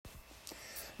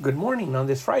Good morning on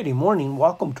this Friday morning.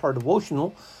 Welcome to our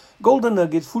devotional, Golden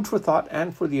Nuggets, food for thought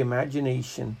and for the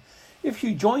imagination. If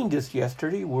you joined us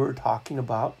yesterday, we're talking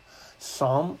about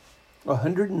Psalm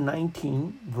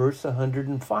 119, verse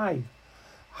 105.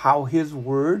 How his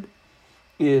word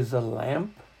is a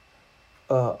lamp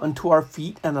unto our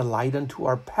feet and a light unto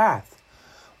our path.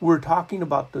 We're talking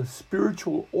about the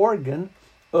spiritual organ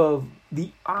of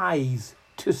the eyes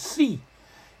to see.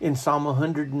 In Psalm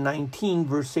 119,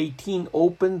 verse 18,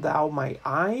 open thou my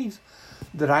eyes,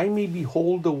 that I may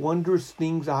behold the wondrous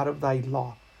things out of thy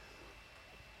law.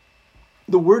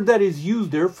 The word that is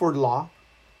used there for law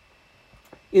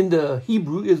in the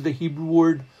Hebrew is the Hebrew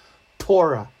word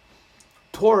Torah.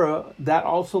 Torah, that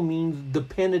also means the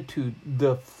Pentateuch,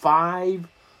 the 5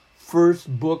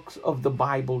 first books of the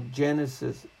Bible: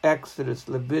 Genesis, Exodus,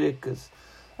 Leviticus,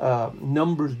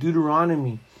 Numbers,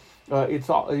 Deuteronomy. It's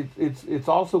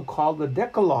also called the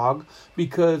Decalogue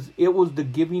because it was the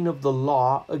giving of the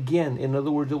law again. In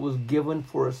other words, it was given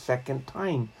for a second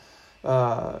time.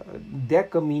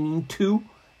 Deca meaning two,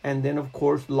 and then of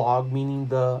course log meaning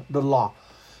the law.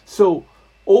 So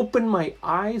open my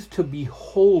eyes to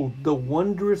behold the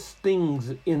wondrous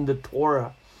things in the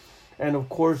Torah. And of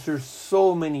course there's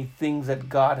so many things that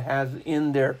God has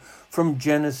in there from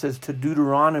Genesis to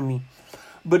Deuteronomy.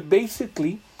 But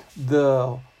basically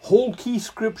the whole key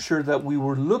scripture that we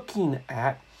were looking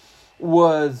at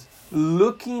was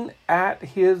looking at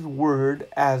his word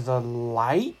as a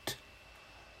light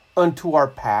unto our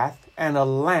path and a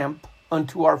lamp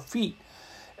unto our feet.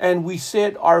 And we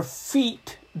said our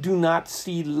feet do not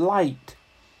see light.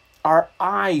 Our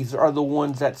eyes are the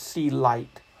ones that see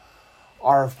light.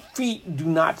 Our feet do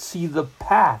not see the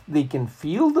path. They can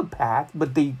feel the path,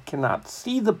 but they cannot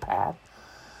see the path.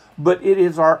 But it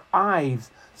is our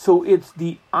eyes. So it's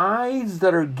the eyes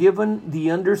that are given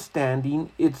the understanding.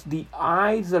 It's the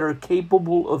eyes that are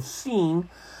capable of seeing.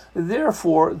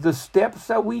 Therefore, the steps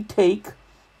that we take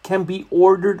can be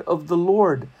ordered of the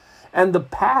Lord. And the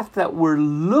path that we're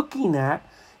looking at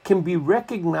can be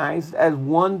recognized as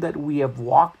one that we have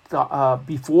walked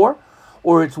before,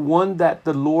 or it's one that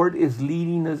the Lord is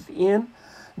leading us in.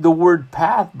 The word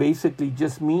path basically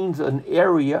just means an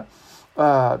area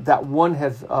that one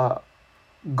has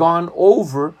gone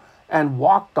over and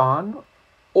walked on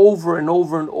over and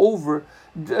over and over.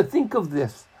 Think of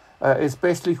this,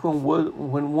 especially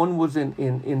when one was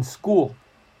in school.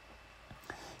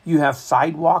 You have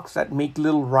sidewalks that make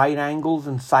little right angles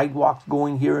and sidewalks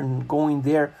going here and going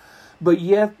there. But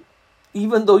yet,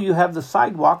 even though you have the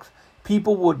sidewalks,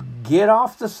 people would get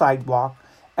off the sidewalk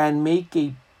and make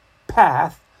a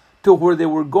path to where they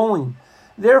were going.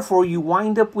 Therefore, you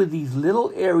wind up with these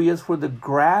little areas where the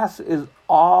grass is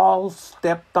all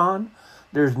stepped on.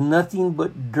 There's nothing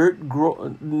but dirt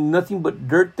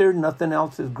there. Nothing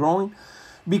else is growing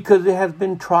because it has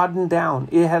been trodden down.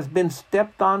 It has been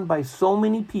stepped on by so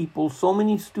many people, so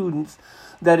many students,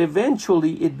 that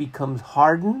eventually it becomes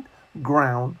hardened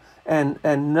ground and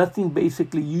nothing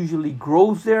basically usually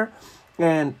grows there.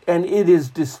 And it is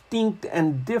distinct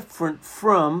and different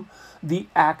from the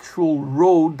actual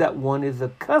road that one is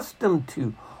accustomed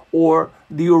to, or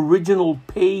the original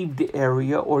paved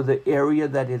area, or the area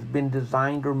that has been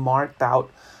designed or marked out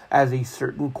as a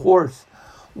certain course.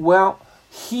 Well,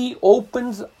 he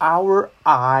opens our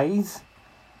eyes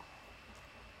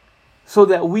so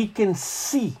that we can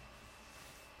see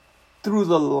through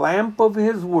the lamp of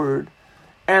his word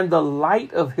and the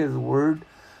light of his word,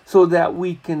 so that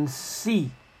we can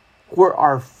see where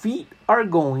our feet are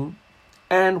going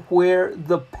and where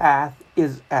the path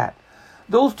is at.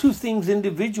 Those two things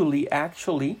individually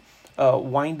actually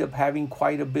wind up having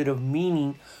quite a bit of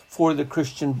meaning for the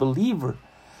Christian believer.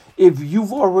 If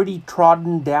you've already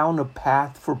trodden down a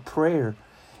path for prayer,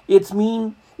 it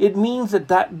means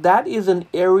that is an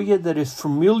area that is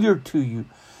familiar to you.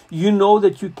 You know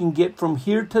that you can get from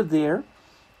here to there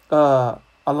a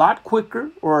lot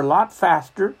quicker or a lot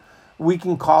faster. We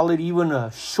can call it even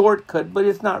a shortcut, but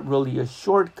it's not really a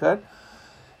shortcut.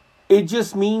 It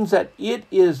just means that it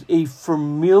is a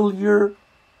familiar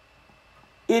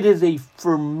area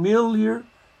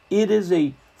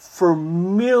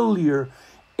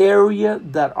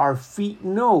that our feet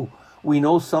know. We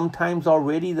know sometimes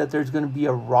already that there's going to be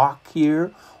a rock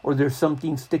here, or there's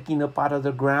something sticking up out of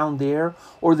the ground there,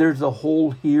 or there's a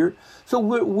hole here. So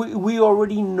we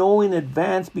already know in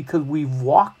advance because we've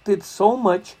walked it so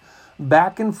much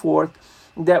back and forth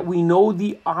that we know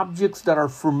the objects that are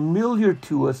familiar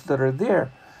to us that are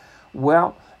there.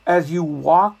 Well, as you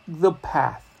walk the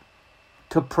path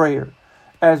to prayer,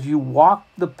 as you walk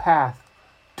the path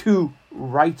to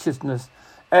righteousness,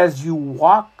 as you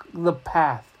walk the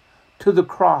path to the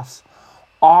cross,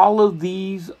 all of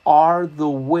these are the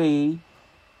way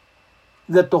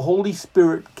that the Holy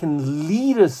Spirit can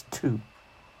lead us to.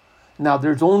 Now,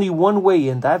 there's only one way,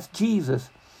 and that's Jesus.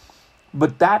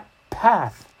 But that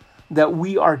path that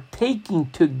we are taking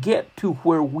to get to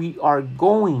where we are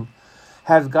going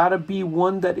has got to be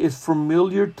one that is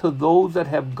familiar to those that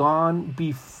have gone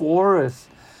before us.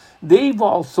 They've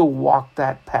also walked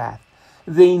that path.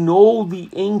 They know the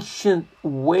ancient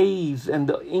ways and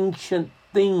the ancient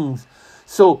things.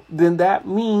 So then that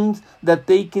means that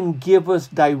they can give us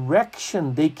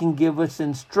direction. They can give us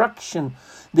instruction.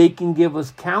 They can give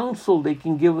us counsel. They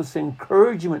can give us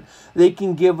encouragement. They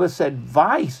can give us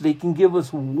advice. They can give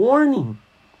us warning.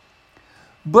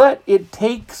 But it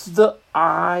takes the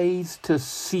eyes to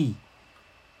see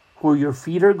where your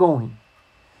feet are going.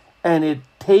 And it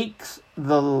takes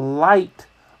the light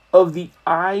of the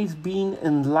eyes being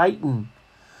enlightened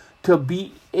to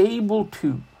be able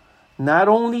to not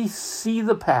only see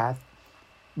the path,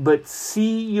 but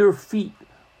see your feet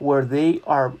where they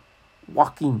are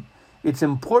walking. It's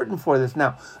important for this.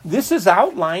 Now, this is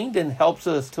outlined and helps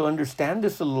us to understand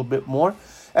this a little bit more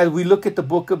as we look at the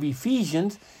book of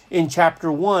Ephesians in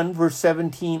chapter 1, verse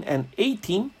 17 and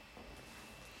 18.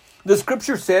 The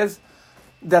scripture says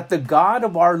that the God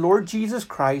of our Lord Jesus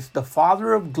Christ, the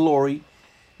Father of glory,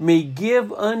 may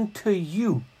give unto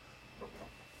you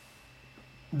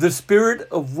the spirit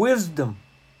of wisdom,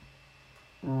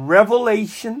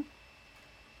 revelation,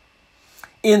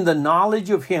 in the knowledge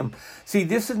of him. See,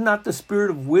 this is not the spirit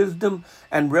of wisdom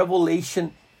and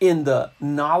revelation in the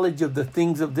knowledge of the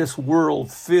things of this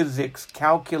world, physics,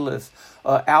 calculus,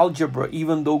 algebra,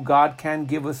 even though God can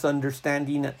give us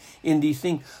understanding in these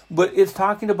things. But it's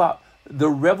talking about the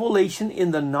revelation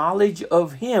in the knowledge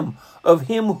of him. Of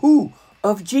him who?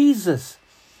 Of Jesus.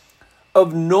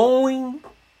 Of knowing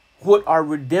what our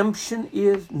redemption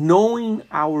is, knowing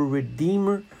our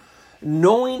Redeemer,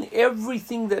 knowing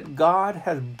everything that God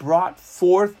has brought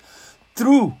forth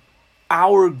through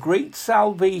our great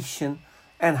salvation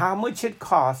and how much it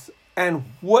costs and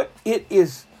what it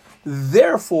is.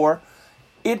 Therefore,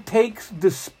 it takes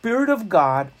the Spirit of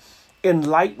God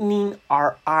enlightening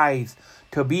our eyes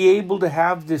to be able to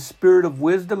have this spirit of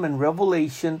wisdom and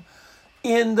revelation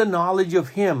in the knowledge of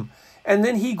him. And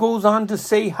then he goes on to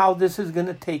say how this is going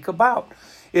to take about.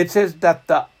 It says that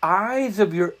the eyes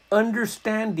of your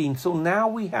understanding. So now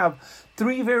we have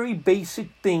three very basic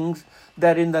things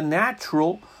that in the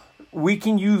natural, we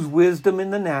can use wisdom in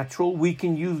the natural. We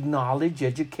can use knowledge,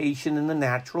 education in the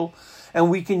natural. And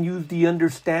we can use the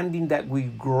understanding that we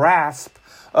grasp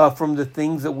from the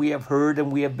things that we have heard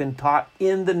and we have been taught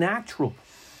in the natural.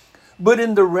 But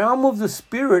in the realm of the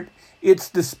Spirit, it's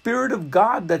the Spirit of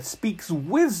God that speaks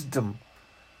wisdom.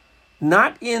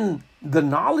 Not in the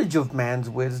knowledge of man's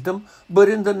wisdom, but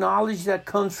in the knowledge that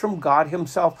comes from God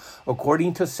himself.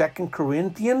 According to 2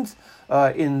 Corinthians,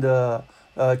 in the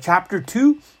chapter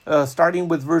 2, starting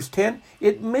with verse 10,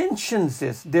 it mentions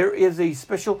this. There is a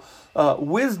special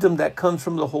wisdom that comes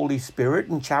from the Holy Spirit.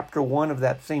 In chapter 1 of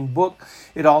that same book,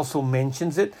 it also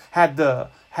mentions it. Had the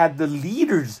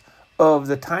leaders of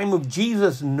the time of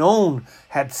Jesus known,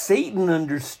 had Satan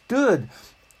understood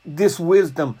this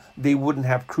wisdom, they wouldn't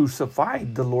have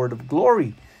crucified the Lord of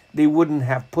glory. They wouldn't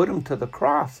have put him to the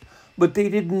cross. But they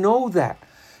didn't know that.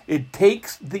 It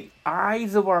takes the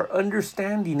eyes of our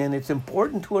understanding, and it's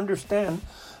important to understand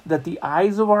that the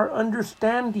eyes of our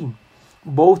understanding,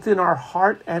 both in our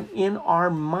heart and in our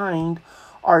mind,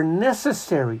 are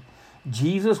necessary.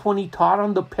 Jesus, when he taught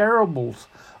on the parables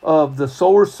of the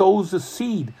sower sows the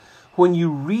seed, when you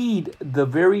read the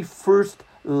very first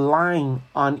line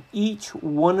on each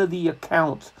one of the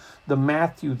accounts, the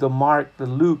Matthew, the Mark, the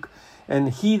Luke, and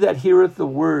he that heareth the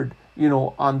word,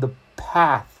 on the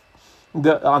path,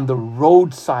 on the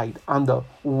roadside, on the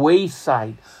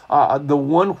wayside, the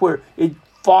one where it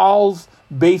falls,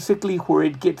 basically where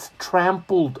it gets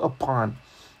trampled upon.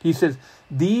 He says,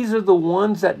 these are the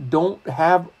ones that don't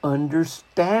have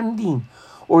understanding,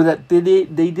 or that they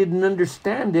didn't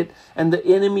understand it, and the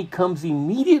enemy comes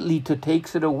immediately to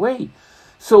takes it away.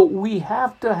 So we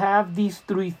have to have these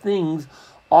three things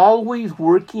always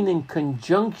working in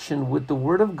conjunction with the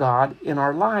Word of God in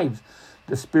our lives.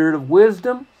 The spirit of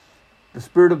wisdom, the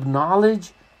spirit of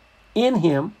knowledge in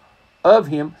him, of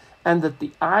him, and that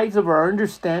the eyes of our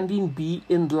understanding be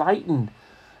enlightened.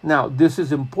 Now, this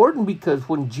is important because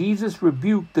when Jesus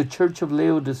rebuked the church of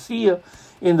Laodicea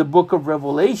in the book of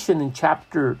Revelation in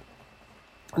chapter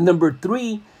number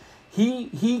 3,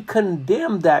 he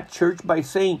condemned that church by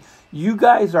saying, you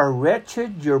guys are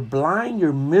wretched, you're blind,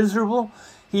 you're miserable.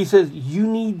 He says, you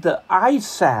need the eye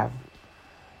salve.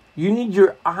 You need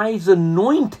your eyes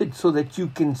anointed so that you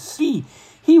can see.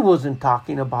 He wasn't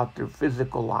talking about their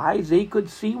physical eyes. They could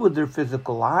see with their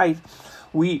physical eyes.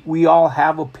 We all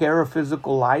have a pair of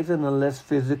physical eyes, and unless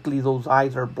physically those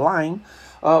eyes are blind,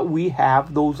 we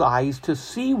have those eyes to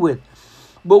see with.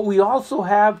 But we also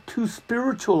have two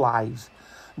spiritual eyes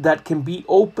that can be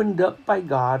opened up by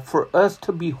God for us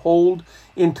to behold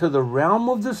into the realm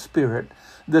of the Spirit,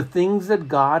 the things that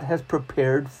God has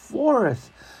prepared for us,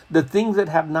 the things that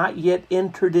have not yet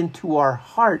entered into our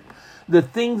heart, the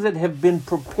things that have been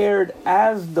prepared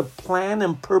as the plan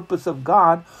and purpose of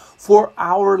God for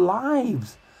our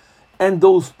lives. And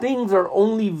those things are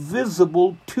only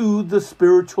visible to the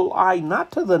spiritual eye,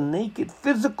 not to the naked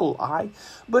physical eye,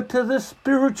 but to the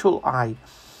spiritual eye.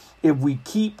 If we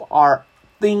keep our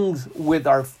things with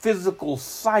our physical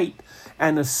sight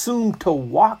and assume to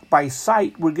walk by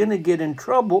sight, we're going to get in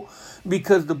trouble,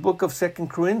 because the book of 2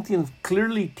 Corinthians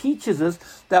clearly teaches us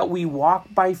that we walk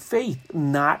by faith,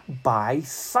 not by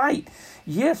sight.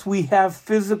 Yes, we have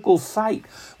physical sight,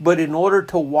 but in order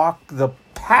to walk the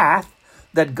path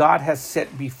that God has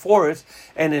set before us,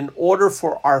 and in order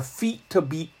for our feet to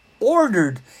be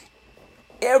ordered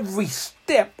every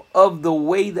step of the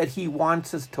way that He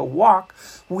wants us to walk,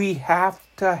 we have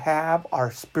to have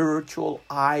our spiritual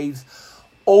eyes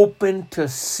open to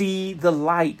see the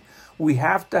light. We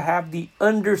have to have the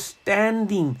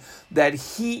understanding that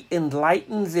He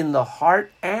enlightens in the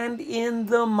heart and in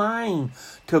the mind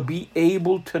to be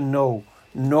able to know.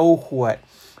 Know what?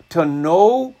 To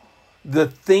know the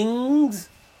things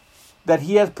that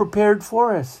He has prepared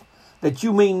for us, that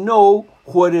you may know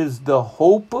what is the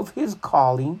hope of His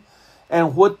calling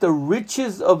and what the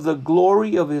riches of the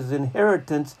glory of His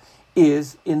inheritance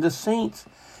is in the saints.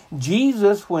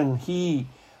 Jesus, when He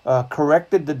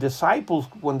corrected the disciples,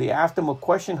 when they asked Him a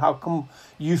question, how come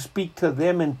you speak to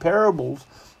them in parables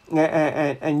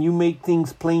and you make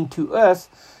things plain to us?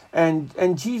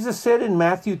 And Jesus said in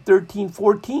Matthew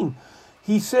 13:14,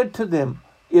 He said to them,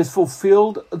 is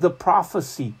fulfilled the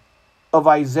prophecy of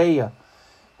Isaiah,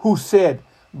 who said,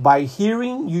 by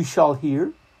hearing you shall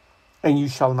hear, and you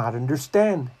shall not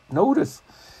understand. Notice,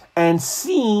 and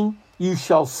seeing you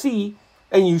shall see,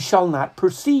 and you shall not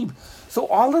perceive. So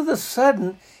all of a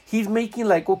sudden, He's making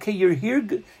like, okay, you're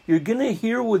going to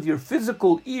hear with your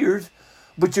physical ears,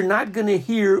 but you're not going to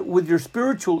hear with your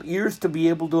spiritual ears to be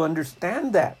able to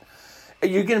understand that.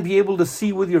 You're going to be able to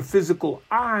see with your physical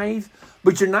eyes,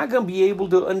 but you're not going to be able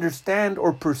to understand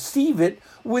or perceive it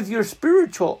with your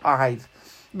spiritual eyes,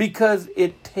 because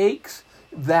it takes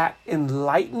that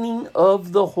enlightening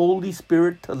of the Holy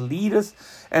Spirit to lead us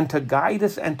and to guide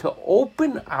us and to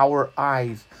open our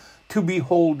eyes to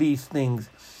behold these things.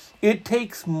 It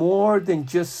takes more than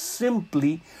just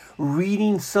simply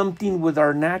reading something with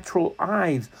our natural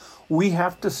eyes. We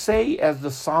have to say, as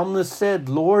the psalmist said,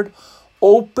 Lord,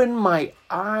 open my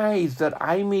eyes that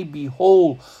I may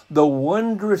behold the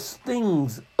wondrous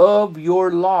things of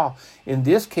your law. In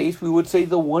this case, we would say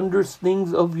the wondrous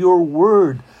things of your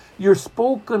word, your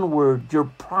spoken word, your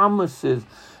promises,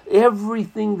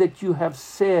 everything that you have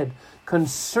said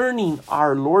concerning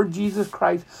our Lord Jesus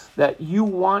Christ that you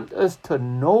want us to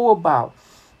know about.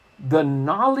 The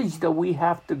knowledge that we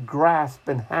have to grasp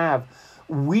and have,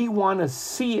 we want to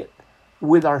see it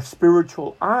with our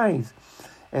spiritual eyes.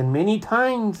 And many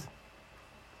times,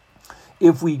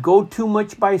 if we go too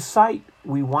much by sight,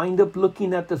 we wind up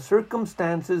looking at the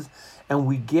circumstances and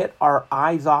we get our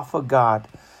eyes off of God.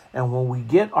 And when we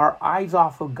get our eyes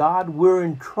off of God, we're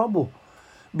in trouble,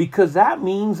 because that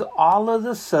means all of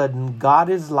a sudden God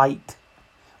is light.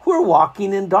 We're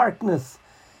walking in darkness,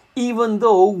 even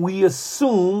though we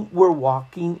assume we're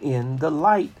walking in the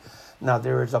light. Now,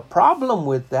 there is a problem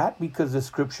with that, because the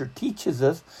scripture teaches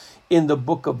us in the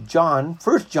book of John,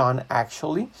 1 John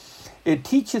actually, it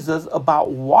teaches us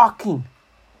about walking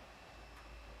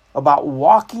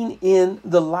in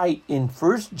the light in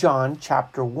 1 John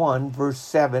chapter 1, verse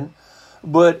 7.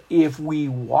 But if we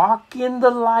walk in the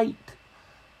light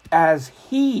as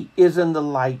He is in the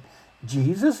light,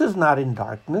 Jesus is not in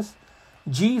darkness.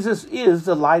 Jesus is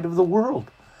the light of the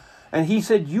world. And He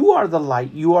said, you are the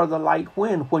light. You are the light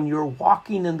when? When you're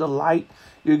walking in the light,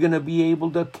 you're going to be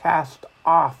able to cast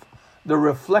off the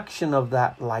reflection of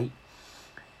that light.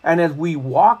 And as we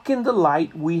walk in the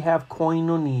light, we have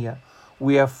koinonia.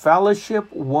 We have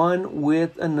fellowship one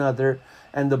with another,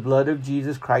 and the blood of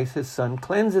Jesus Christ, His Son,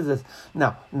 cleanses us.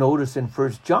 Now, notice in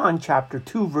 1 John chapter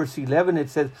 2, verse 11, it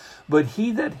says, but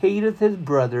he that hateth his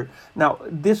brother. Now,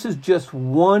 this is just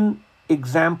one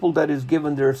example that is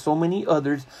given. There are so many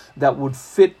others that would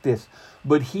fit this.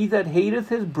 But he that hateth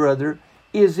his brother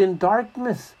is in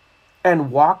darkness,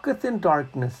 and walketh in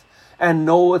darkness, and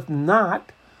knoweth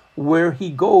not where he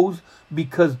goes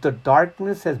because the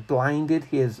darkness has blinded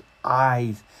his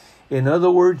eyes. In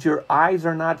other words, your eyes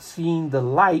are not seeing the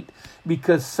light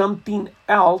because something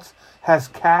else has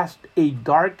cast a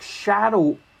dark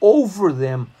shadow over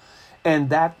them. And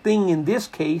that thing in this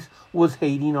case was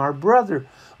hating our brother.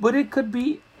 But it could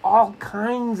be all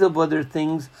kinds of other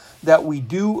things that we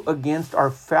do against our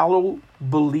fellow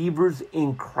believers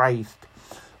in Christ.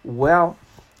 Well,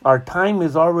 our time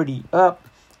is already up.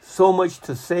 So much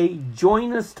to say.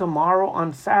 Join us tomorrow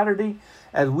on Saturday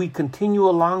as we continue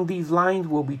along these lines.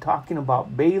 We'll be talking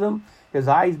about Balaam, his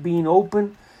eyes being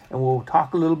open, and we'll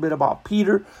talk a little bit about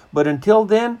Peter. But until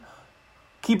then,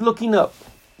 keep looking up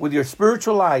with your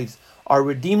spiritual eyes. Our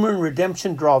Redeemer and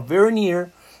redemption draw very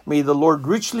near. May the Lord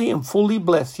richly and fully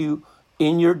bless you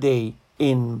in your day.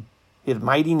 In his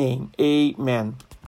mighty name, amen.